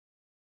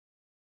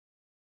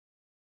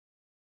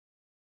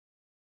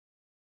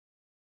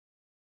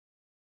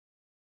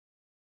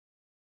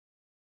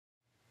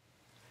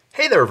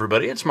Hey there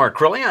everybody, it's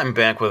markcrilley. I'm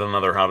back with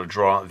another How to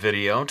Draw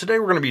video. Today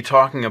we're going to be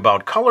talking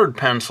about colored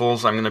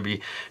pencils. I'm going to be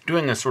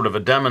doing a sort of a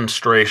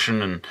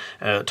demonstration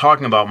and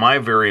talking about my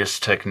various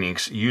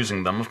techniques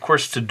using them. Of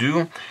course, to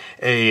do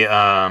a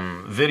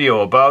video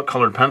about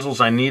colored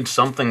pencils, I need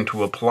something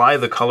to apply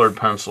the colored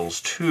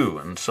pencils to.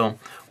 And so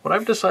what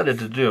I've decided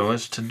to do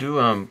is to do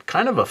a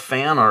kind of a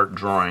fan art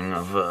drawing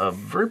of a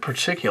very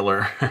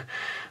particular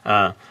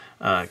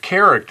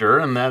character,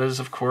 and that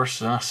is, of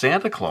course,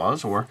 Santa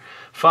Claus, or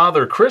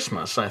Father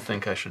Christmas, I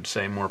think I should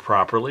say more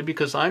properly,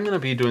 because I'm going to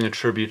be doing a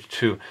tribute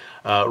to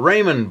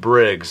Raymond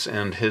Briggs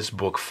and his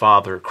book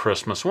Father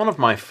Christmas, one of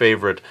my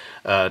favorite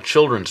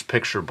children's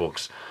picture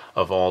books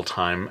of all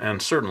time,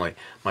 and certainly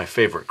my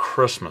favorite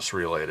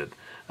Christmas-related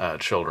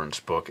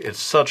children's book. It's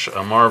such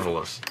a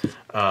marvelous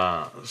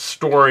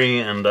story,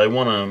 and I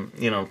want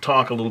to,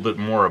 talk a little bit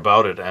more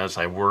about it as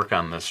I work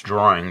on this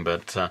drawing.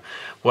 But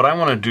what I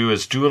want to do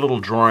is do a little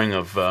drawing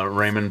of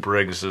Raymond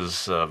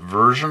Briggs's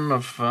version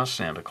of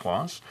Santa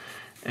Claus,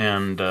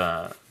 and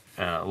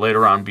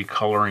later on be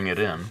coloring it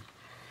in.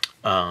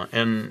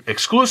 And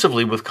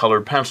exclusively with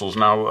colored pencils.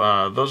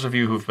 Now, those of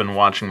you who've been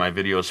watching my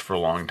videos for a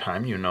long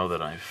time, you know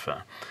that I've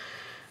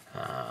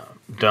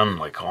done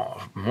like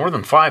more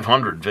than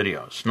 500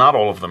 videos. Not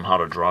all of them how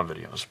to draw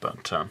videos,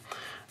 but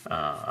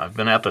I've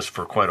been at this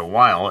for quite a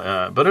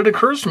while. But it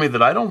occurs to me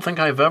that I don't think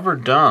I've ever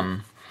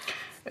done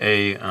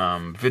a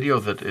video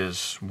that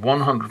is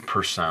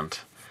 100%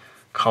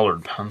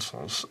 colored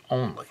pencils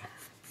only,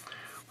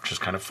 which is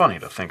kind of funny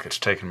to think it's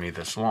taken me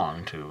this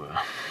long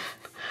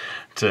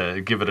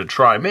to give it a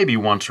try, maybe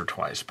once or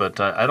twice, but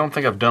I don't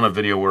think I've done a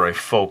video where I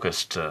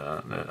focused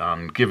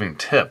on giving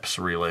tips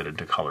related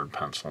to colored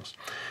pencils.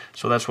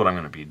 So that's what I'm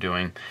going to be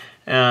doing.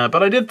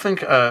 But I did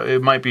think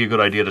it might be a good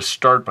idea to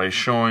start by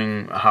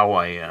showing how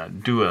I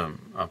do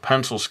a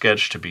pencil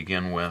sketch to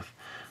begin with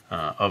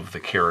of the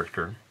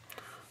character,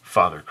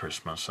 Father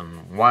Christmas.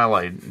 And while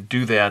I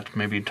do that,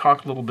 maybe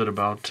talk a little bit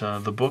about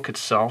the book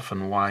itself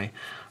and why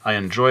I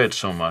enjoy it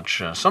so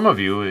much. Some of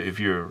you,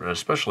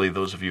 especially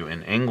those of you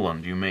in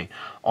England, you may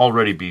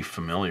already be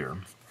familiar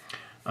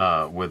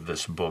with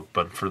this book,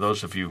 but for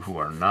those of you who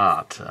are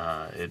not,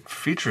 it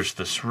features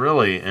this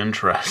really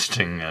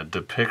interesting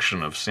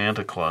depiction of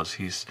Santa Claus.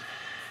 He's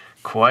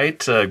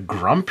quite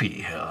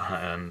grumpy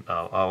and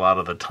a lot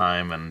of the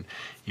time, and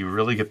you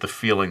really get the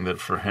feeling that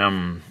for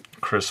him,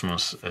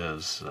 Christmas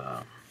is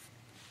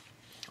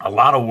a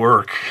lot of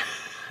work.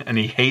 And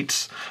he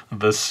hates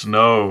the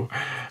snow,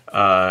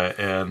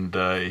 and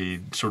he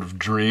sort of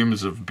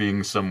dreams of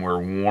being somewhere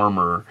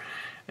warmer,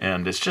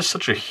 and it's just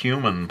such a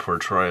human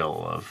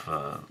portrayal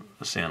of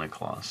Santa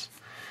Claus.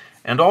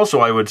 And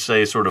also, I would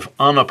say, sort of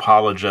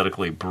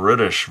unapologetically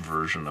British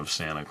version of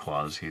Santa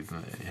Claus.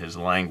 His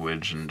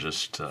language and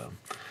just,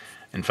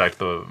 in fact,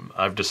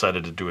 I've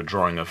decided to do a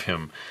drawing of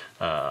him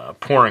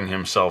pouring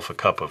himself a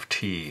cup of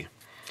tea,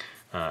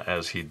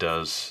 as he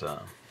does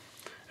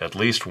at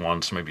least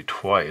once, maybe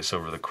twice,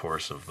 over the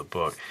course of the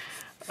book.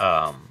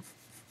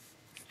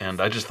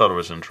 And I just thought it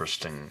was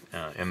interesting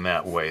in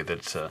that way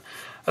that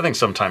I think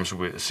sometimes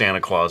Santa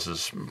Claus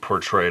is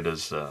portrayed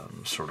as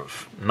sort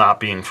of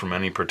not being from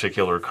any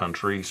particular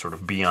country, sort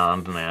of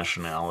beyond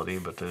nationality,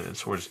 but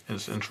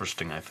it's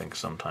interesting, I think,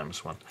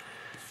 sometimes when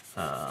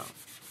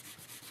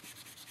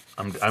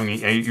I'm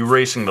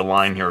erasing the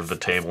line here of the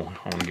table.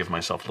 I want to give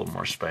myself a little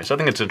more space. I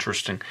think it's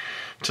interesting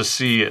to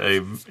see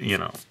a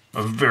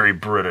very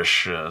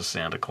British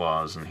Santa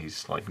Claus, and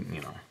he's like,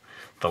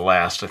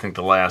 I think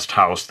the last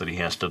house that he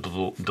has to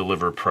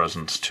deliver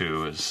presents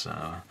to is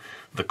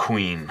the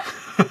Queen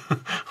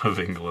of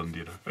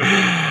England,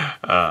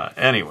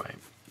 Anyway,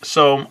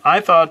 so I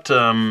thought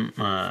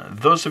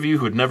those of you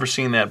who had never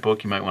seen that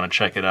book, you might want to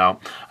check it out.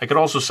 I could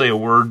also say a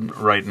word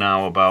right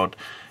now about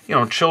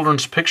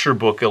children's picture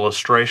book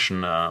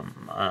illustration.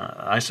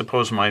 I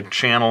suppose my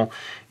channel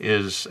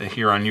is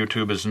here on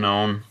YouTube is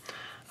known,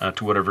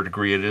 to whatever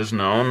degree it is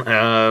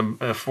known,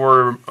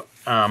 for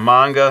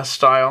manga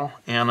style,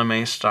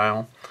 anime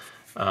style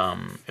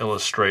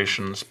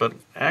illustrations. But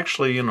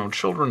actually,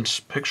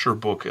 children's picture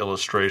book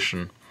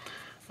illustration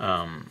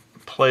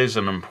plays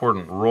an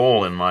important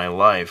role in my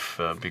life,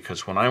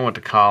 because when I went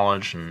to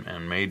college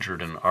and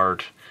majored in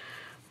art,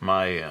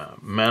 my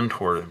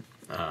mentor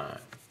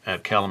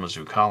at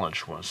Kalamazoo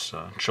College was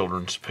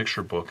children's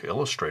picture book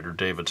illustrator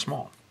David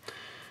Small.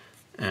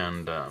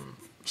 And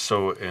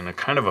so in a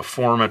kind of a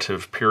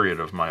formative period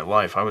of my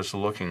life, I was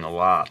looking a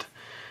lot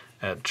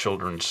at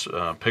children's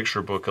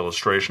picture book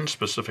illustrations,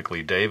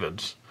 specifically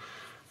David's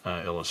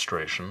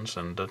illustrations.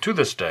 And to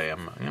this day,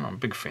 I'm a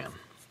big fan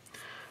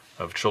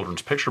of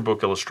children's picture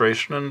book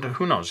illustration. And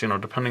who knows,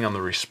 depending on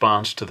the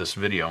response to this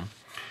video,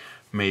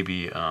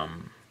 maybe I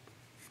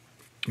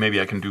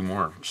can do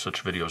more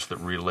such videos that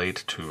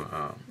relate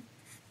to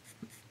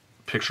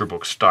picture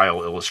book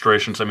style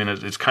illustrations. I mean,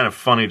 it's kind of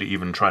funny to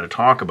even try to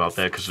talk about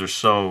that because there's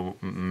so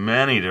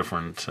many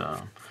different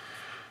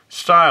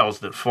styles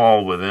that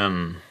fall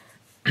within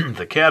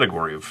the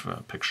category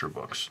of picture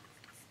books.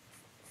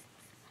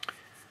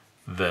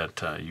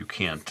 that you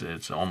can't,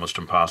 it's almost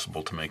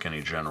impossible to make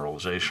any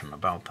generalization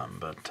about them.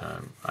 But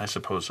I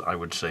suppose I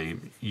would say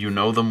you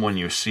know them when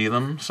you see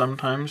them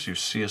sometimes. You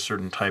see a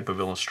certain type of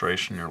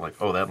illustration, you're like,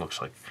 oh, that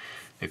looks like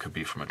it could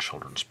be from a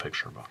children's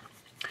picture book.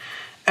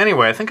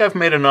 Anyway, I think I've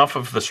made enough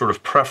of the sort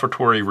of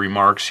prefatory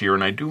remarks here,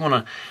 and I do want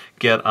to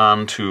get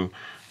on to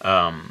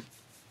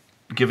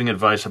giving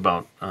advice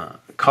about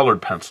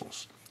colored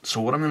pencils. So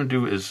what I'm going to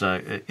do is,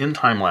 in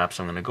time-lapse,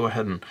 I'm going to go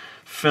ahead and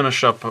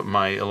finish up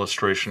my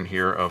illustration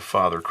here of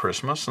Father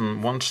Christmas,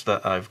 and once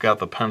that I've got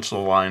the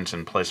pencil lines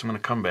in place, I'm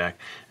going to come back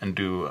and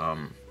do,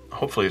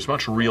 hopefully, as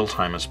much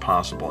real-time as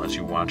possible as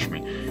you watch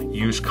me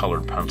use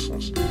colored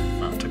pencils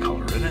to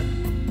color it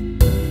in.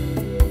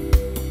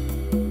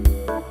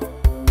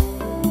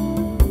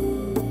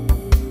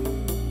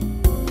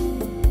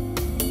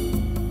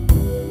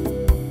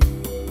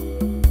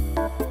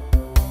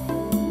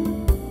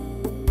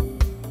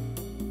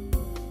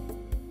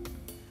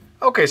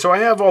 Okay, so I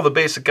have all the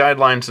basic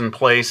guidelines in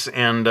place,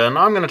 and now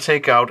I'm going to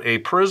take out a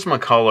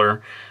Prismacolor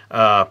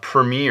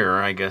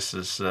Premier, I guess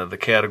is the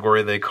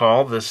category they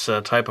call this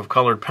type of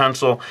colored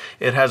pencil.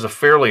 It has a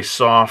fairly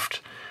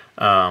soft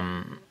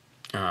lead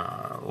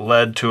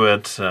to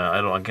it.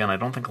 I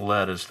don't think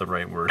lead is the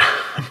right word,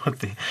 but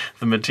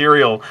the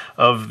material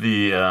of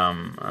the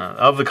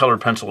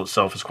colored pencil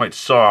itself is quite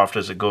soft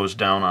as it goes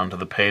down onto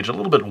the page. A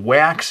little bit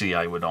waxy,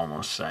 I would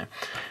almost say.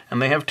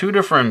 And they have two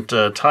different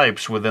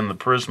types within the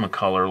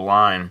Prismacolor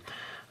line,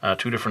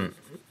 two different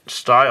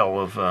style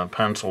of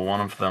pencil.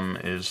 One of them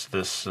is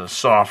this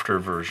softer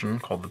version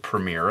called the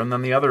Premier, and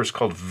then the other is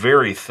called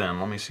Very Thin.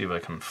 Let me see if I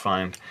can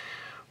find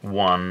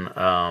one.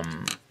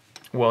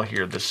 Well,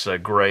 here, this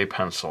gray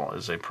pencil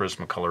is a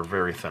Prismacolor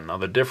Very Thin. Now,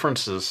 the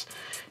difference is,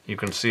 you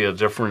can see a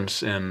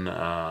difference in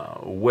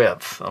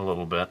width a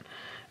little bit,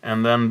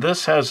 and then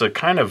this has a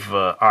kind of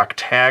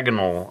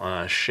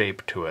octagonal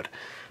shape to it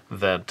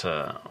that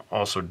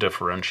also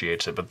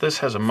differentiates it. But this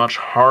has a much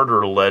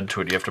harder lead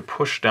to it. You have to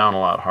push down a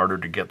lot harder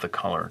to get the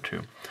color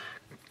to,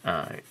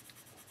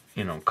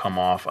 come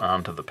off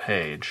onto the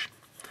page.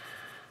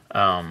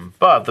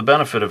 But the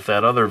benefit of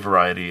that other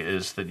variety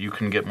is that you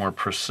can get more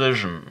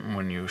precision.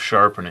 When you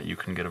sharpen it, you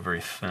can get a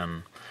very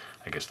thin,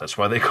 I guess that's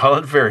why they call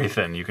it very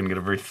thin. You can get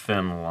a very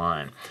thin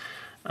line.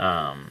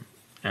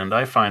 And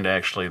I find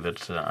actually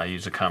that I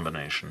use a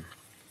combination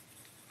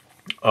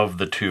of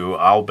the two.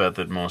 I'll bet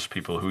that most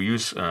people who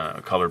use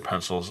colored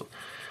pencils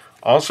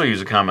also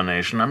use a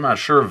combination. I'm not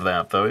sure of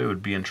that, though. It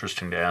would be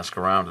interesting to ask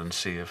around and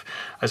see if,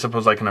 I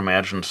suppose I can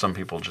imagine some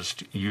people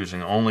just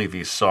using only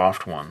these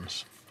soft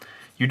ones.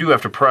 You do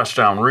have to press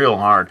down real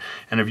hard,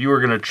 and if you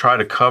were going to try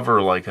to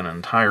cover like an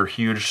entire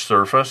huge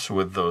surface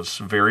with those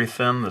very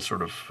thin, the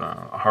sort of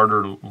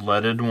harder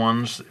leaded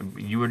ones,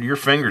 your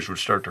fingers would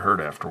start to hurt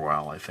after a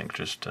while, I think.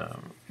 Just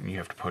you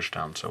have to push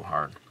down so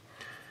hard.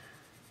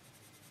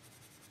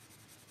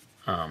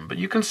 But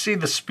you can see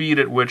the speed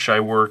at which I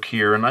work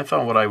here, and I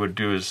thought what I would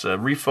do is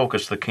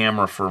refocus the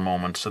camera for a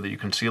moment so that you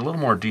can see a little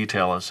more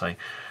detail as I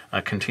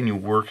continue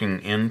working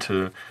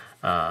into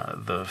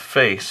the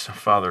face,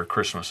 Father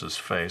Christmas's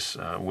face,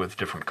 with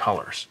different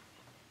colors.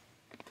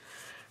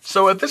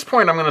 So at this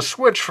point I'm going to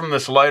switch from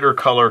this lighter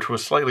color to a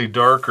slightly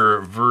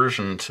darker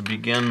version to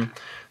begin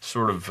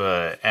sort of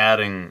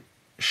adding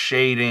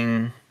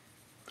shading,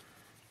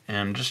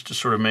 and just to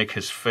sort of make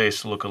his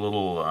face look a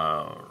little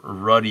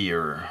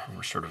ruddier,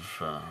 or sort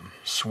of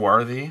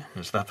swarthy.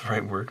 Is that the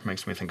right word?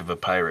 Makes me think of a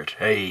pirate.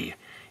 Hey,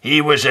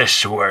 he was a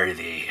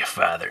swarthy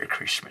Father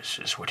Christmas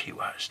is what he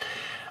was.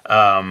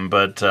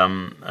 But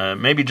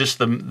maybe just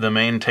the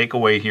main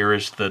takeaway here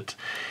is that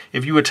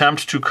if you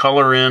attempt to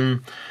color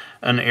in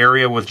an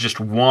area with just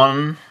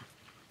one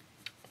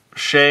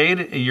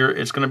shade,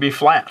 it's going to be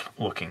flat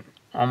looking,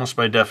 almost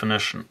by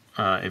definition.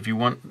 If you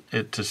want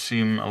it to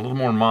seem a little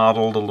more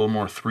modeled, a little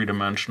more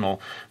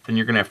three-dimensional, then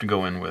you're going to have to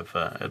go in with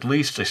at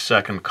least a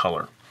second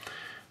color,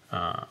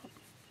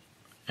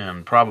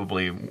 and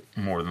probably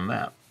more than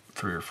that,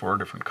 3 or 4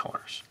 different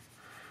colors.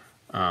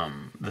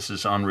 This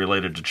is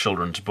unrelated to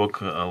children's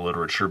book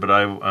literature, but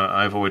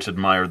I've always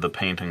admired the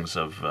paintings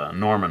of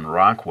Norman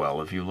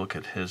Rockwell. If you look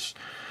at his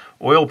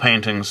oil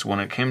paintings, when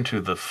it came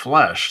to the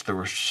flesh, there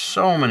were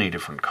so many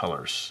different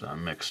colors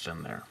mixed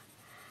in there.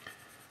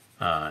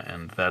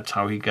 And that's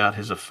how he got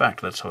his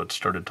effect. That's how it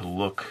started to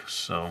look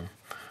so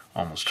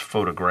almost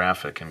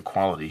photographic in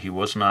quality. He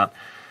was not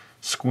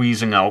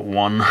squeezing out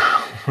one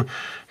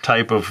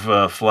type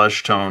of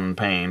flesh tone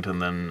paint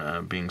and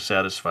then being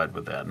satisfied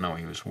with that. No,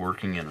 he was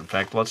working in. In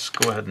fact, let's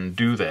go ahead and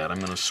do that. I'm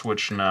going to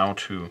switch now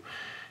to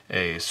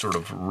a sort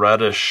of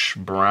reddish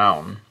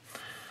brown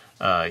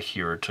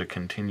here to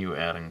continue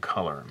adding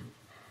color.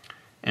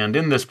 And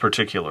in this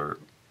particular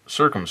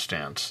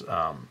circumstance,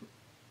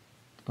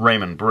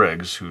 Raymond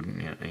Briggs, who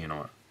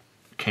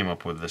came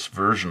up with this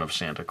version of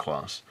Santa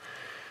Claus,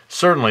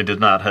 certainly did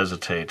not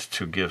hesitate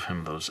to give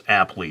him those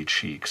aptly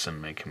cheeks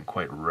and make him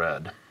quite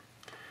red.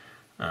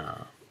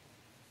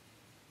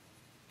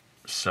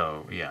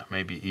 So yeah,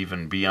 maybe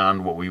even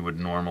beyond what we would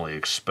normally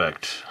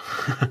expect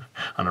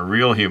on a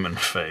real human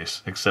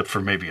face, except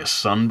for maybe a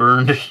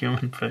sunburned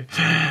human face.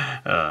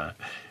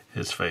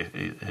 His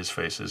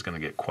face is going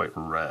to get quite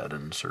red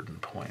in certain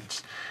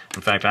points.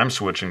 In fact, I'm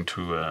switching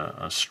to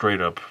a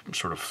straight up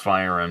sort of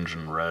fire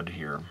engine red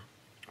here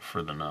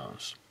for the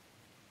nose.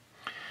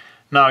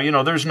 Now, you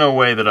know, there's no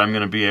way that I'm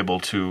going to be able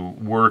to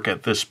work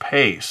at this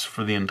pace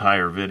for the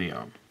entire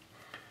video.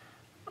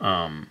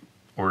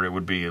 Or it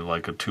would be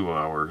like a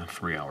 2-hour,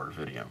 3-hour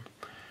video.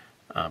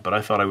 But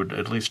I thought I would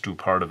at least do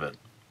part of it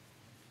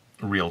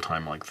real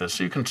time like this,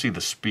 so you can see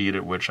the speed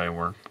at which I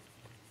work.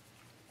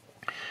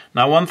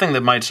 Now, one thing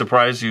that might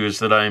surprise you is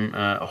that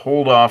I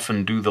hold off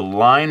and do the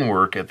line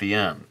work at the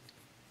end,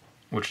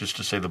 which is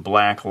to say the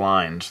black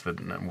lines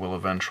that will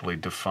eventually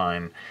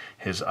define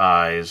his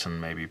eyes and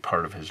maybe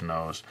part of his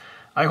nose.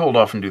 I hold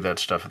off and do that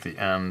stuff at the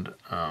end.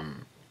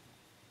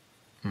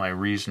 My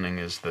reasoning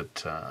is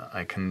that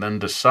I can then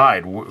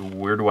decide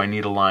where do I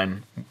need a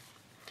line.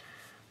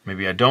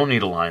 Maybe I don't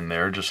need a line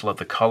there, just let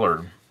the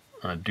color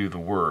do the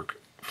work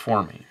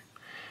for me.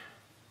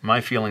 My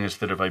feeling is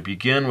that if I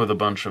begin with a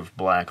bunch of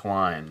black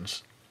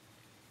lines,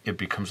 it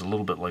becomes a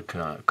little bit like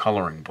a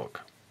coloring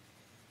book.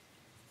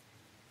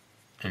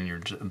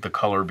 And the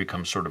color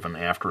becomes sort of an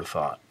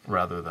afterthought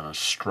rather than a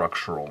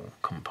structural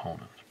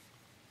component.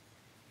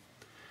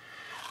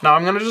 Now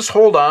I'm going to just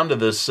hold on to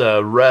this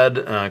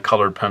red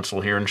colored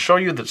pencil here and show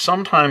you that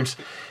sometimes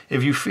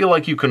if you feel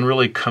like you can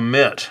really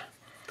commit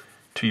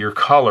to your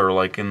color,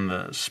 like in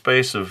the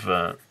space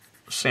of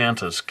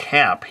Santa's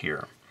cap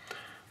here,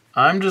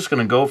 I'm just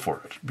going to go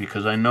for it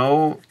because I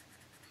know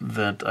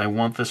that I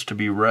want this to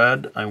be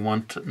red. I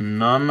want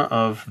none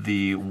of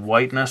the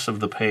whiteness of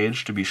the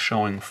page to be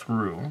showing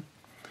through.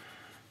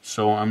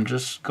 So I'm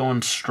just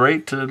going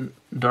straight to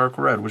dark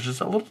red, which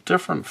is a little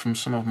different from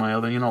some of my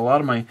other, a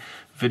lot of my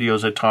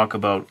videos I talk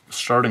about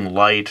starting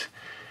light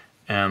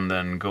and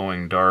then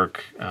going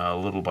dark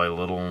little by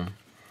little.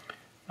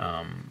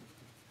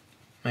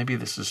 Maybe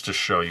this is to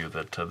show you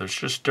that there's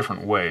just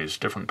different ways,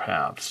 different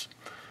paths.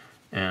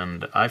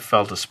 And I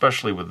felt,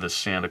 especially with this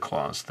Santa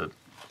Claus, that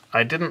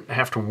I didn't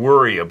have to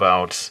worry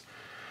about,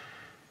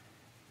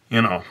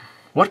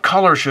 what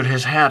color should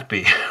his hat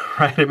be,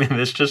 right? I mean,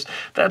 it's just,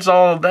 that's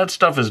all, that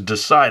stuff is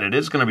decided.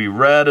 It's going to be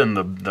red, and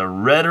the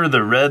redder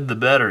the red, the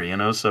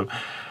better, So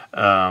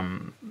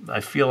I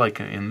feel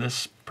like in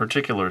this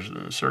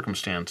particular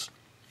circumstance,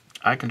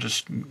 I can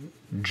just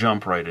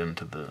jump right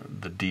into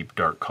the deep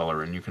dark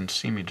color, and you can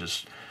see me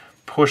just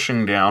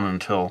pushing down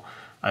until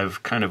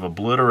I've kind of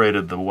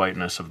obliterated the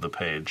whiteness of the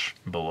page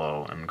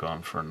below and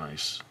gone for a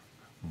nice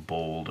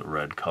bold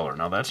red color.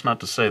 Now that's not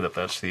to say that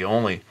that's the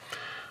only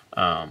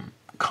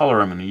color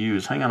I'm going to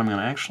use. Hang on, I'm going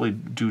to actually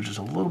do just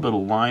a little bit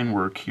of line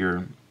work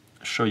here,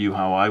 show you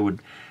how I would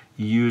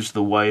use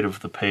the white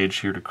of the page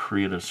here to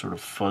create a sort of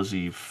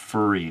fuzzy,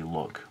 furry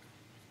look.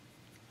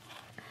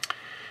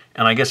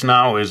 And I guess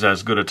now is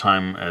as good a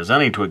time as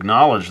any to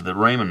acknowledge that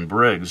Raymond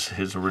Briggs,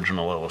 his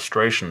original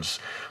illustrations,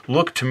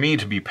 look to me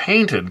to be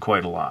painted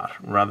quite a lot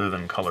rather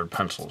than colored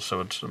pencils.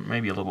 So it's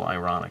maybe a little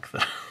ironic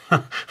that,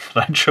 that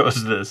I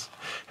chose this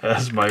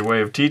as my way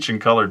of teaching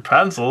colored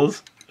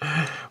pencils.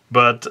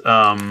 But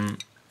I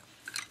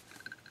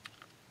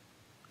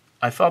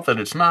thought that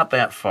it's not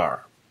that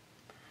far,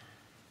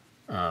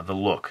 the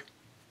look.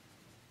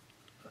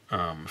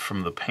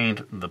 From the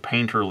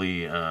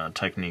painterly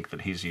technique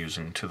that he's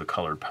using to the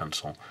colored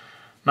pencil.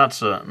 Not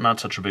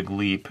such a big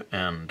leap,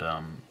 and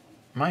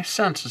my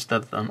sense is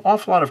that an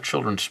awful lot of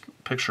children's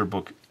picture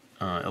book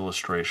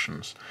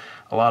illustrations,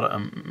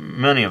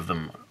 many of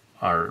them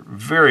are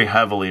very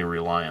heavily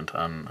reliant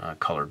on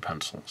colored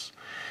pencils.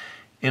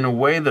 In a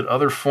way that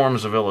other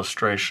forms of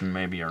illustration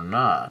maybe are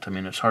not. I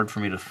mean, it's hard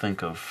for me to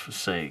think of,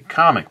 say,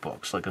 comic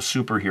books, like a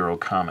superhero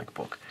comic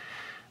book.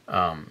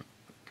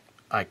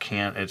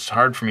 It's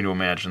hard for me to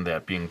imagine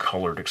that being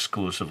colored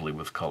exclusively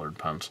with colored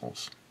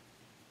pencils.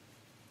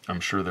 I'm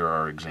sure there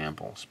are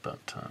examples,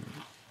 but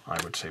I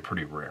would say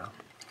pretty rare.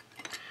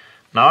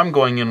 Now I'm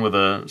going in with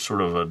a sort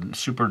of a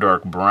super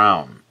dark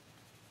brown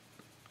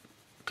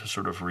to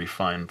sort of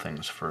refine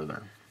things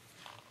further.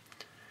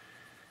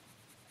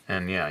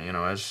 And yeah,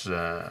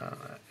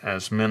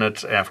 as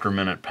minute after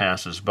minute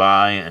passes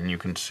by, and you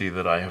can see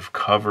that I have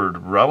covered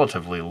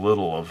relatively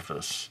little of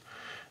this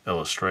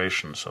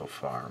illustration so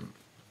far,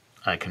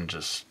 I can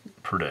just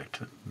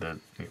predict that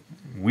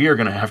we are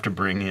going to have to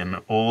bring in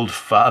old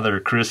Father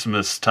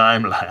Christmas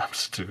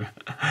time-lapse to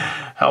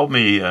help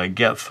me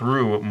get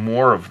through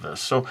more of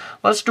this. So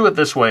let's do it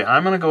this way.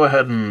 I'm going to go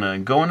ahead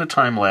and go into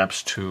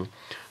time-lapse to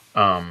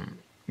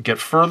get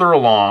further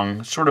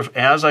along. Sort of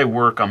as I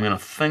work, I'm going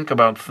to think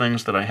about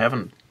things that I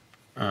haven't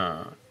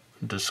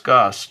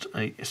discussed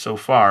so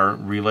far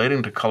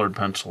relating to colored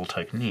pencil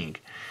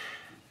technique.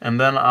 And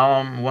then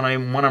when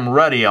I'm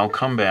ready, I'll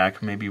come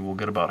back. Maybe we'll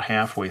get about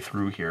halfway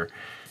through here,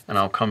 and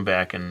I'll come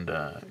back and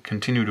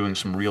continue doing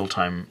some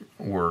real-time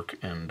work,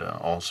 and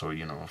also,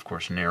 of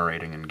course,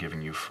 narrating and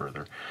giving you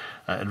further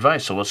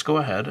advice. So let's go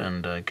ahead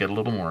and get a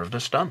little more of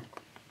this done.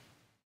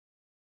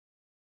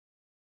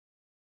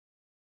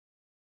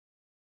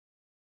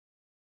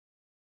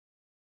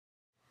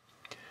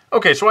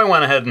 Okay, so I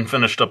went ahead and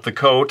finished up the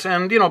coat,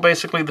 and, you know,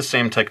 basically the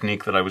same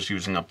technique that I was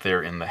using up there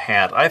in the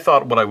hat. I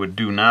thought what I would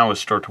do now is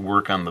start to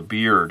work on the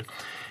beard,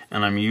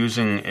 and I'm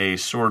using a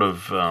sort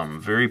of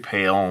very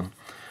pale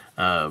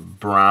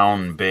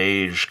brown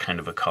beige kind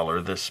of a color,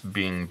 this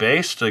being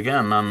based,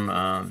 again,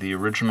 on the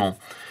original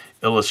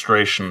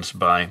illustrations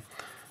by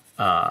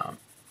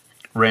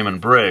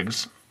Raymond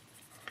Briggs.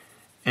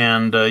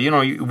 And you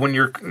know, when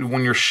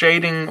you're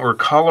shading or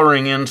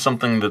coloring in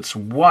something that's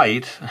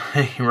white,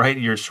 right?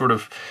 You're sort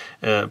of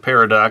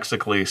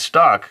paradoxically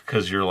stuck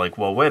because you're like,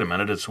 well, wait a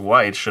minute, it's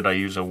white. Should I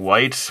use a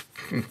white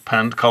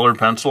colored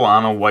pencil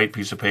on a white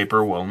piece of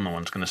paper? Well, no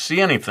one's going to see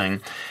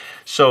anything.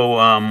 So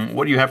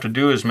what you have to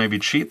do is maybe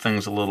cheat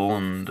things a little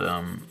and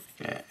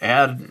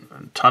add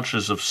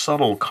touches of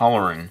subtle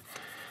coloring.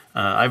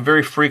 I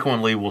very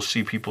frequently will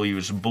see people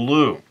use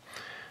blue.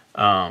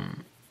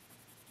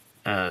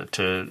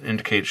 To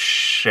indicate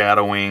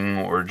shadowing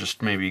or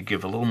just maybe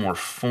give a little more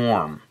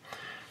form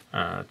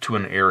to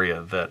an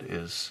area that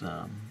is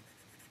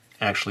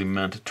actually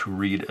meant to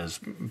read as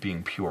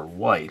being pure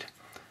white.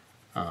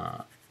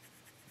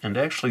 And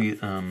actually,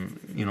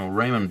 you know,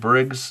 Raymond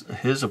Briggs,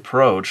 his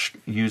approach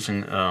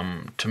using,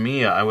 to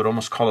me, I would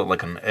almost call it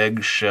like an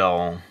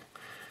eggshell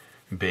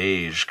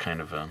beige kind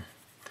of a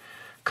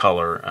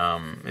color,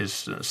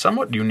 is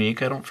somewhat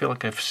unique. I don't feel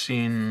like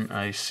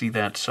I see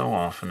that so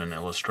often in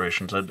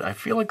illustrations. I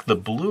feel like the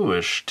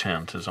bluish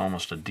tint is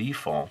almost a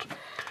default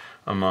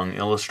among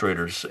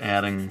illustrators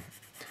adding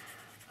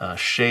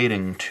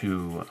shading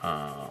to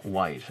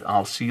white.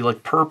 I'll see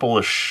like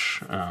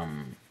purplish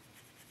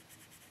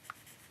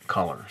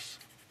colors.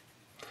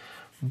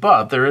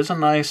 But there is a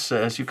nice,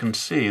 as you can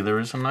see, there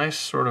is a nice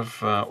sort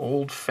of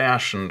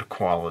old-fashioned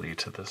quality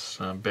to this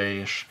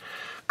beige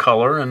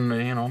color, and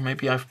you know,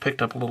 maybe I've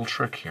picked up a little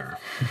trick here.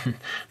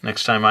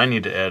 Next time I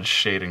need to add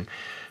shading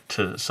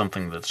to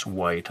something that's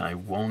white, I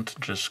won't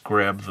just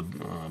grab the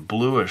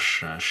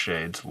bluish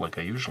shades like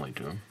I usually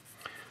do,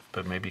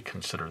 but maybe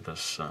consider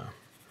this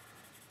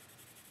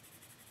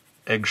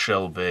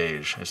eggshell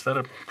beige. Is that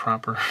a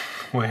proper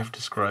way of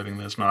describing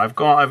this? No,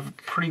 I've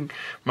pretty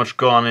much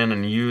gone in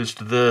and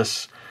used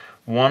this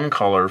one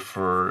color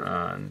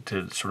for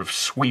to sort of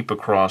sweep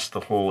across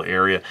the whole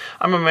area.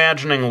 I'm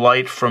imagining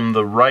light from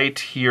the right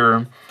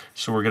here,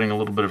 so we're getting a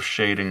little bit of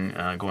shading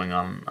going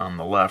on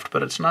the left,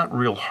 but it's not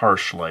real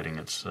harsh lighting.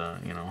 It's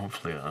you know,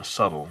 hopefully a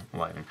subtle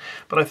lighting.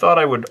 But I thought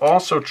I would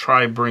also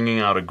try bringing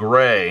out a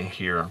gray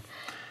here,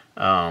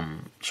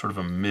 sort of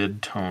a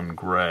mid-tone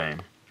gray.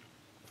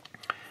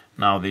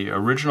 Now the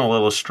original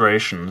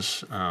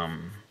illustrations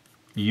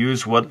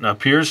use what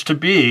appears to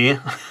be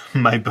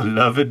my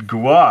beloved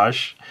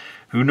gouache.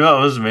 Who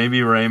knows,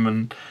 maybe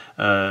Raymond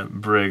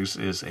Briggs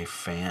is a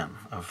fan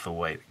of the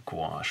white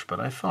gouache. But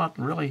I thought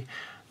really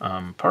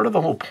part of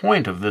the whole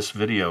point of this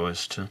video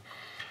is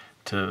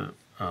to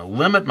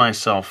limit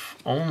myself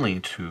only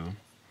to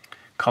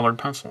colored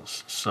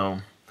pencils. So,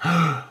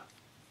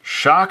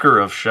 shocker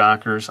of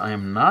shockers, I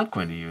am not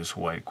going to use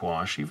white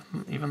gouache,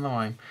 even though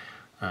I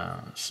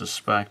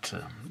suspect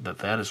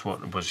that is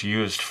what was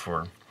used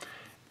for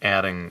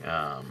adding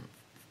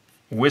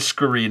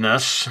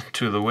whiskeriness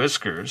to the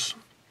whiskers.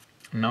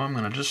 No, I'm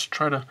going to just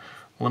try to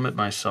limit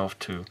myself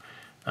to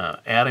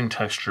adding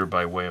texture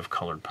by way of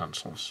colored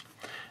pencils.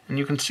 And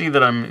you can see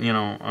that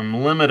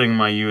I'm limiting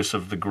my use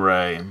of the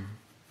gray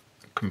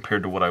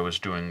compared to what I was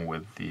doing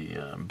with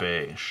the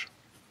beige.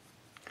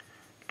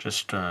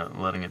 Just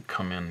letting it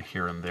come in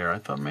here and there. I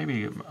thought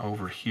maybe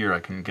over here I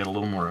can get a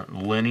little more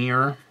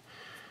linear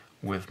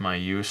with my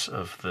use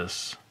of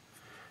this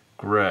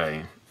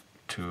gray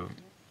to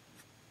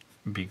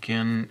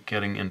begin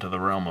getting into the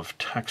realm of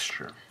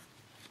texture.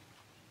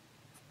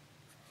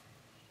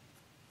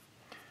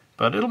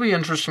 But it'll be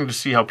interesting to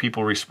see how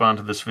people respond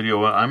to this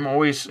video. I'm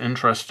always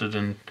interested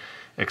in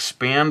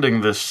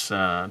expanding this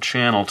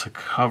channel to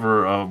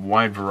cover a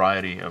wide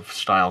variety of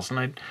styles. And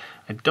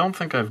I don't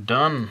think I've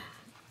done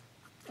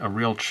a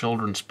real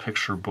children's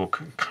picture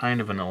book kind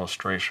of an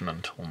illustration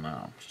until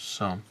now.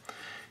 So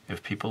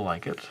if people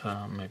like it,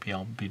 maybe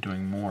I'll be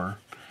doing more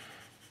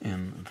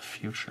in the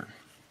future.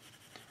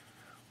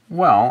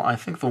 Well, I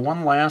think the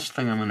one last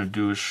thing I'm going to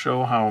do is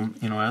show how,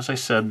 you know, as I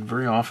said,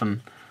 very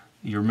often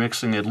you're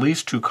mixing at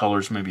least two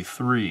colors, maybe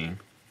three.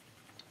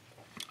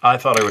 I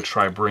thought I would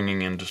try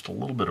bringing in just a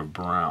little bit of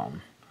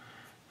brown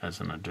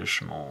as an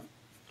additional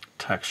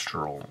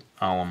textural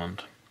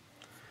element.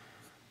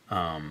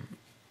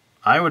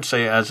 I would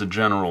say, as a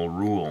general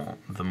rule,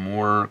 the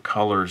more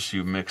colors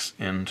you mix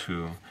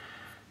into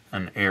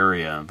an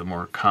area, the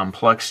more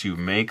complex you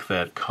make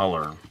that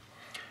color,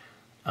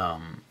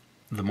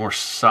 the more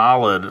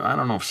solid, I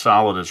don't know if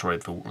solid is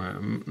right,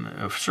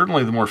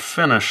 certainly the more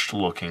finished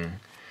looking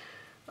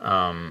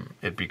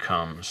it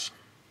becomes.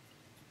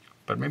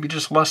 But maybe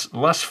just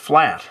less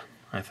flat,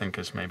 I think,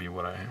 is maybe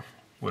what I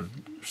would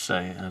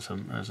say as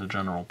a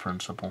general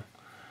principle.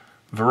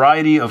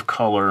 Variety of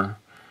color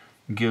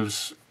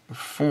gives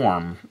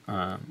form,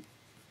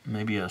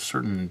 maybe a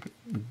certain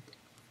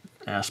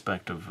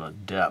aspect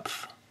of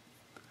depth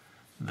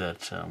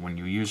that when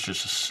you use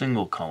just a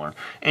single color,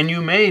 and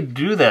you may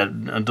do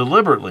that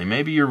deliberately.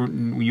 Maybe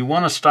you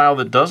want a style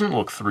that doesn't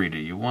look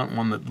 3D. You want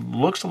one that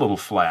looks a little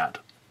flat.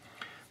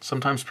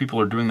 Sometimes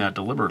people are doing that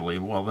deliberately.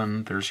 Well,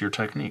 then there's your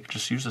technique.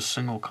 Just use a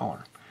single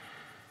color,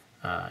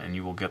 and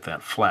you will get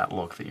that flat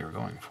look that you're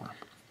going for.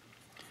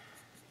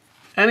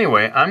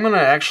 Anyway, I'm going to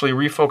actually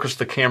refocus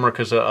the camera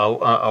because a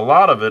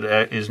lot of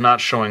it is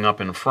not showing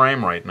up in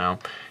frame right now.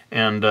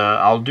 And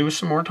I'll do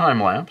some more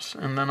time-lapse,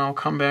 and then I'll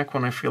come back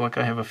when I feel like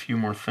I have a few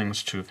more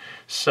things to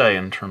say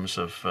in terms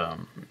of,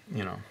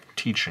 you know,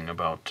 teaching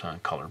about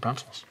colored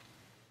pencils.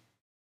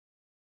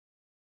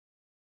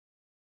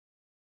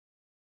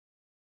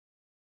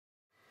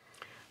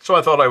 So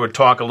I thought I would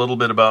talk a little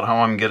bit about how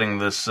I'm getting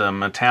this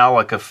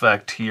metallic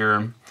effect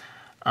here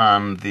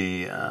on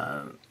the,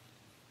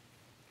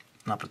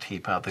 not the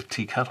teapot, the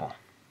tea kettle.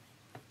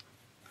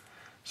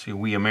 See,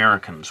 we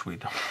Americans, we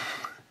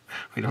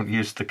don't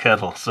use the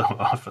kettle so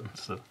often,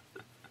 so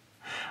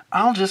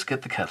I'll just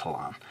get the kettle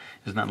on.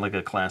 Isn't that like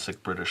a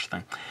classic British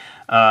thing?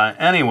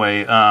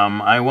 Anyway,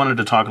 I wanted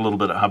to talk a little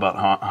bit about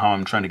how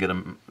I'm trying to get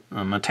a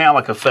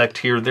metallic effect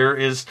here. There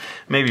is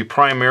maybe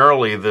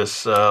primarily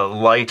this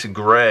light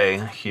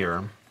gray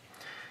here,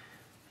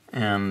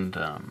 and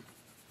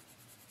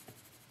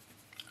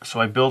so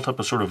I built up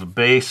a sort of a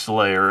base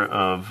layer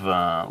of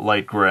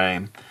light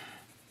gray.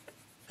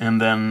 And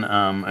then,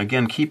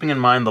 again, keeping in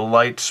mind the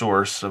light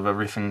source of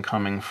everything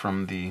coming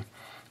from the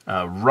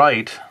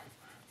right,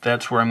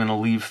 that's where I'm going to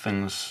leave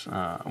things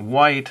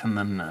white and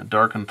then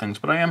darken things.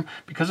 But I am,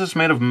 because it's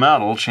made of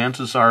metal,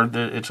 chances are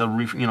that it's a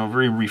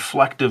very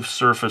reflective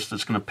surface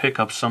that's going to pick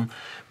up some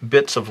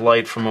bits of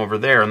light from over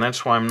there. And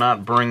that's why I'm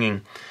not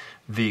bringing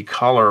the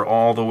color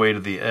all the way to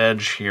the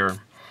edge here.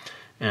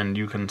 And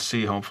you can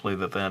see, hopefully,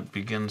 that that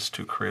begins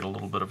to create a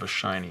little bit of a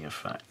shiny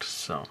effect.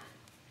 So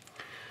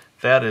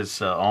that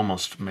is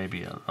almost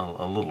maybe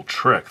a little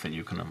trick that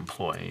you can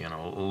employ. You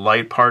know,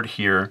 light part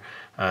here,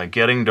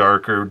 getting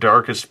darker,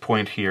 darkest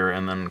point here,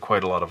 and then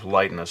quite a lot of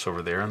lightness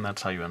over there, and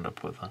that's how you end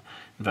up with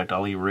in fact,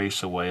 I'll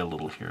erase away a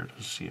little here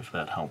to see if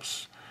that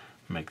helps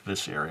make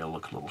this area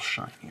look a little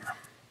shinier.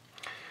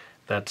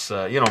 That's,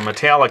 you know,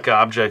 metallic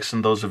objects,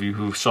 and those of you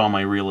who saw my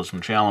Realism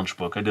Challenge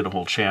book, I did a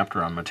whole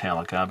chapter on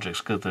metallic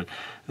objects, because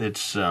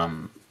it's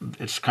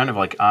kind of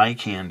like eye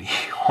candy,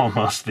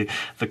 almost.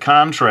 The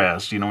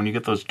contrast, you know, when you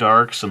get those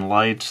darks and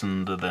lights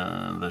and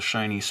the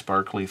shiny,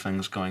 sparkly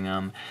things going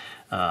on,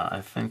 I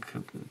think,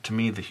 to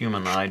me, the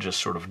human eye just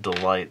sort of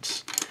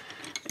delights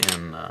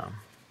in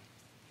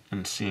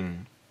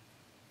seeing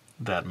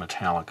that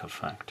metallic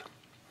effect.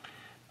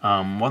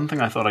 One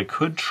thing I thought I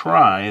could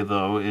try,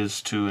 though,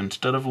 is to,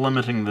 instead of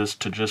limiting this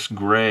to just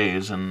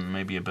grays and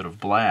maybe a bit of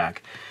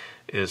black,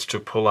 is to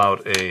pull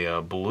out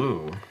a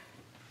blue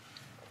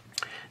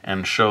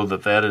and show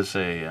that that is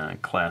a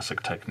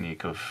classic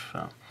technique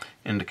of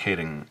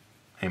indicating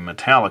a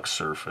metallic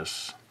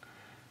surface.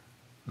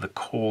 The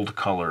cold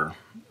color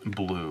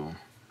blue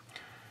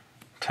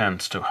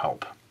tends to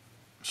help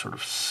sort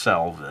of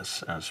sell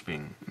this as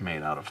being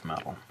made out of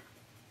metal.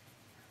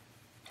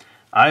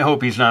 I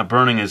hope he's not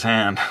burning his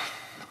hand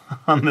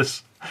on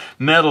this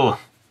metal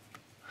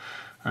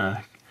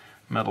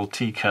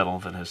tea kettle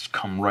that has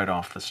come right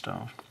off the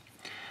stove.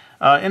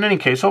 In any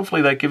case,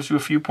 hopefully that gives you a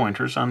few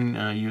pointers on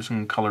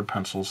using colored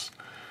pencils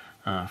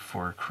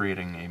for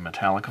creating a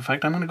metallic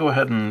effect. I'm going to go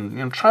ahead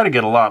and try to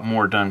get a lot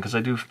more done, because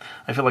I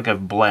feel like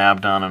I've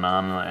blabbed on, and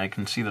I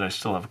can see that I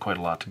still have quite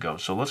a lot to go.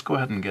 So let's go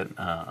ahead and get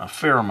a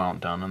fair amount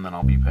done, and then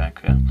I'll be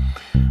back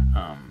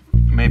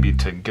maybe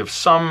to give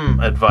some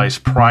advice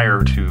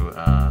prior to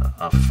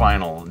a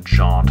final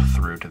jaunt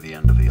through to the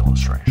end of the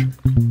illustration.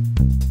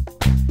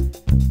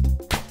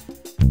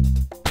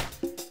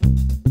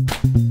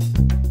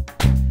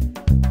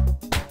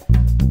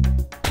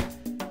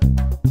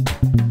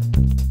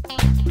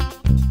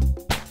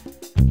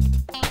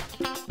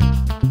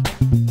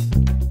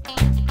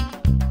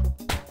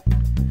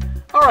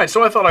 Alright,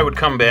 so I thought I would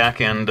come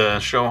back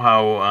and show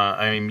how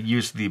I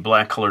used the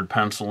black colored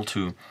pencil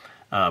to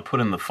put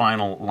in the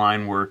final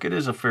line work. It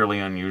is a fairly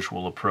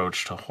unusual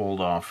approach to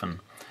hold off and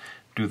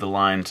do the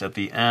lines at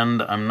the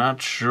end. I'm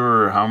not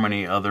sure how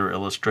many other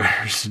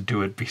illustrators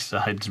do it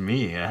besides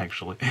me,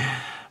 actually.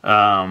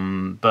 Yeah,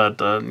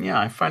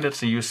 I find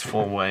it's a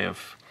useful way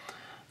of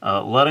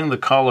letting the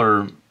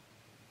color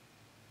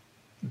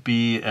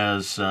be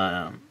as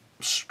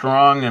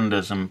strong and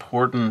as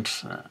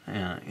important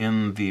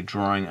in the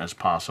drawing as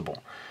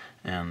possible,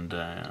 and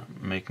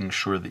making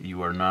sure that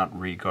you are not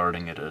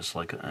regarding it as,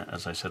 like,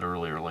 as I said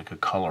earlier, like a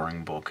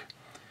coloring book,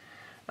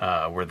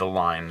 where the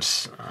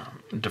lines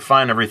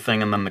define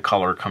everything and then the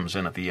color comes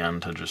in at the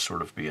end to just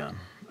sort of be an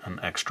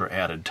extra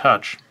added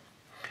touch.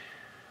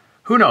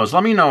 Who knows?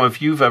 Let me know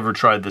if you've ever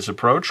tried this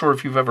approach, or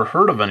if you've ever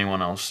heard of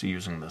anyone else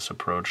using this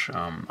approach.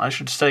 I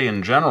should say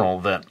in general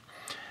that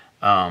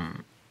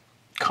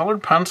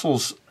colored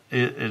pencils,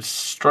 it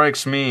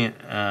strikes me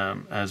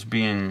as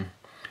being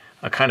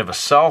a kind of a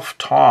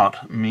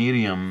self-taught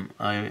medium.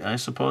 I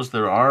suppose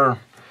there are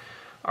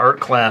art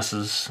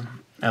classes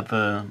at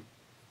the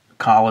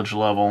college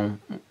level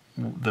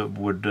that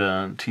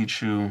would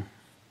teach you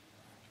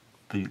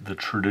the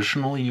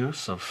traditional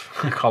use of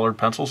colored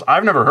pencils.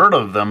 I've never heard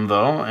of them,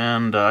 though,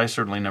 and I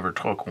certainly never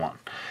took one.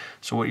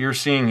 So what you're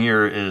seeing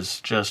here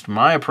is just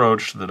my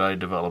approach that I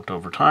developed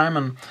over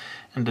time,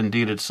 and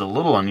indeed it's a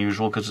little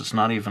unusual because it's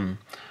not even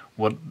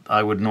what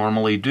I would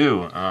normally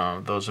do.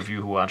 Those of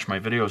you who watch my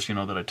videos, you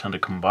know that I tend to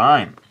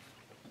combine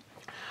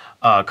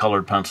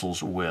colored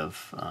pencils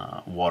with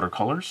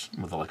watercolors,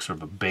 with like sort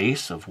of a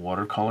base of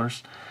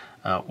watercolors,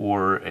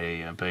 or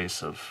a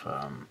base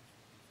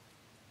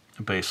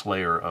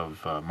layer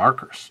of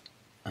markers,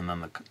 and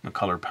then the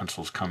colored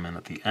pencils come in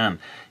at the end.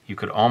 You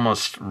could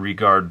almost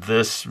regard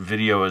this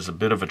video as a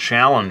bit of a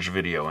challenge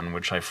video in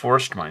which I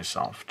forced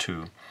myself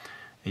to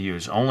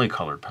use only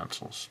colored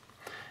pencils.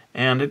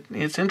 And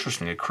it's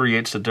interesting. It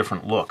creates a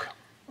different look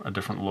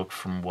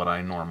from what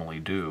I normally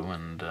do,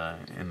 and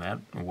in that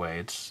way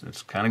it's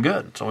kind of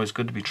good. It's always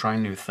good to be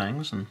trying new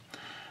things, and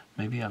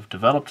maybe I've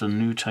developed a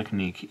new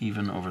technique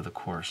even over the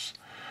course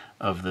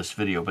of this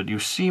video. But you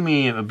see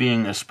me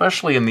being,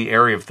 especially in the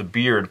area of the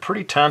beard,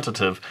 pretty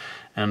tentative,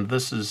 and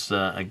this is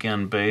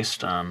again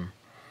based on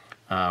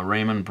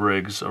Raymond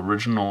Briggs'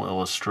 original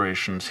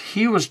illustrations.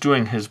 He was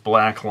doing his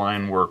black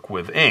line work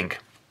with ink.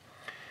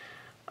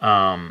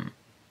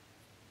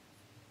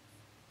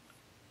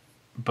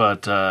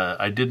 But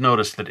I did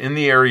notice that in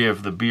the area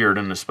of the beard,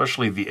 and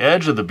especially the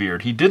edge of the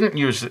beard, he didn't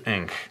use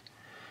ink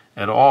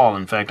at all.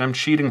 In fact, I'm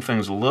cheating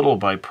things a little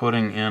by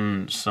putting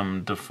in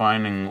some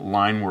defining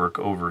line work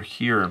over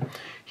here.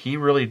 He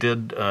really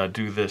did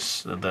do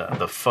this,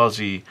 the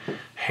fuzzy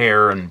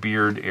hair and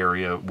beard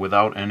area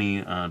without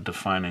any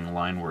defining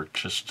line work,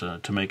 just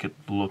to make it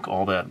look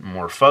all that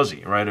more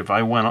fuzzy, right? If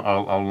I went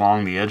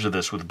along the edge of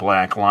this with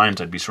black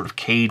lines, I'd be sort of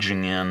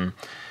caging in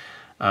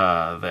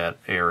that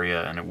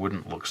area, and it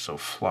wouldn't look so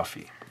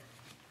fluffy.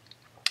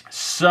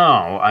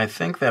 So I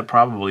think that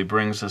probably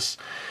brings us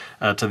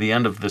to the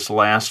end of this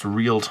last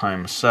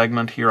real-time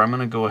segment here. I'm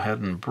going to go ahead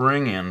and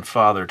bring in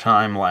Father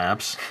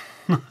Time-Lapse,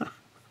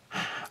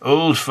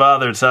 old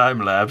Father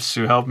Time-Lapse,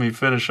 to help me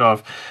finish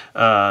off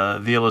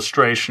the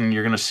illustration.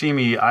 You're going to see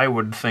me, I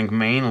would think,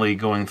 mainly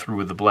going through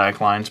with the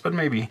black lines, but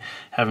maybe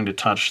having to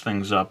touch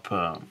things up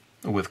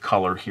with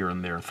color here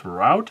and there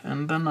throughout,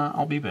 and then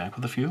I'll be back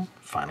with a few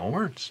final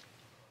words.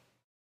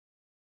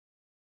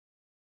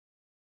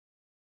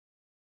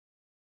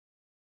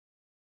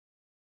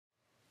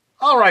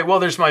 Alright, well,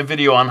 there's my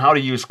video on how to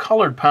use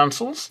colored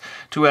pencils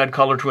to add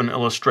color to an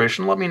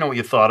illustration. Let me know what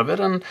you thought of it,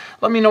 and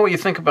let me know what you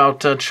think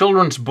about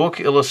children's book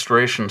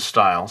illustration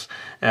styles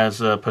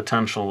as a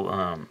potential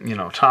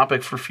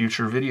topic for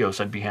future videos.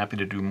 I'd be happy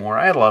to do more.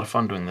 I had a lot of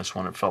fun doing this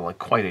one. It felt like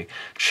quite a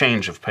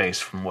change of pace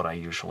from what I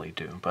usually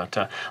do.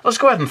 But let's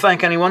go ahead and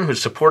thank anyone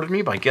who's supported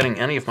me by getting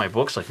any of my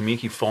books, like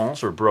Meeky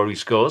Falls or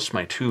Brody's Ghost,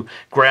 my 2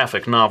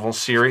 graphic novel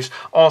series.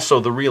 Also,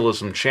 The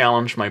Realism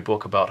Challenge, my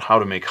book about how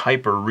to make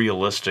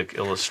hyper-realistic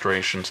illustrations.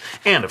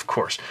 And, of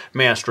course,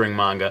 Mastering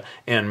Manga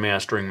and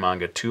Mastering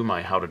Manga 2,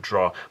 my How to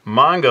Draw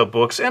Manga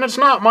books. And it's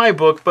not my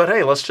book, but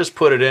hey, let's just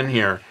put it in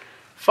here.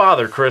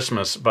 Father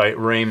Christmas by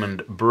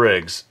Raymond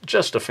Briggs.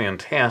 Just a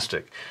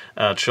fantastic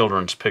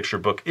children's picture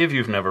book. If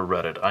you've never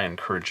read it, I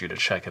encourage you to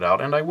check it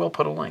out, and I will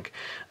put a link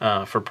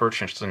for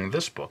purchasing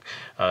this book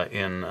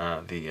in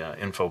the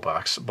info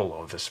box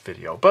below this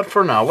video. But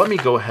for now, let me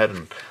go ahead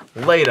and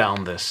lay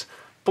down this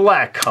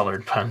black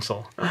colored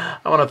pencil. I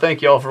want to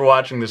thank you all for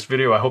watching this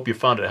video. I hope you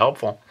found it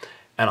helpful,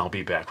 and I'll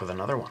be back with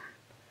another one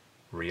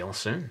real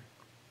soon.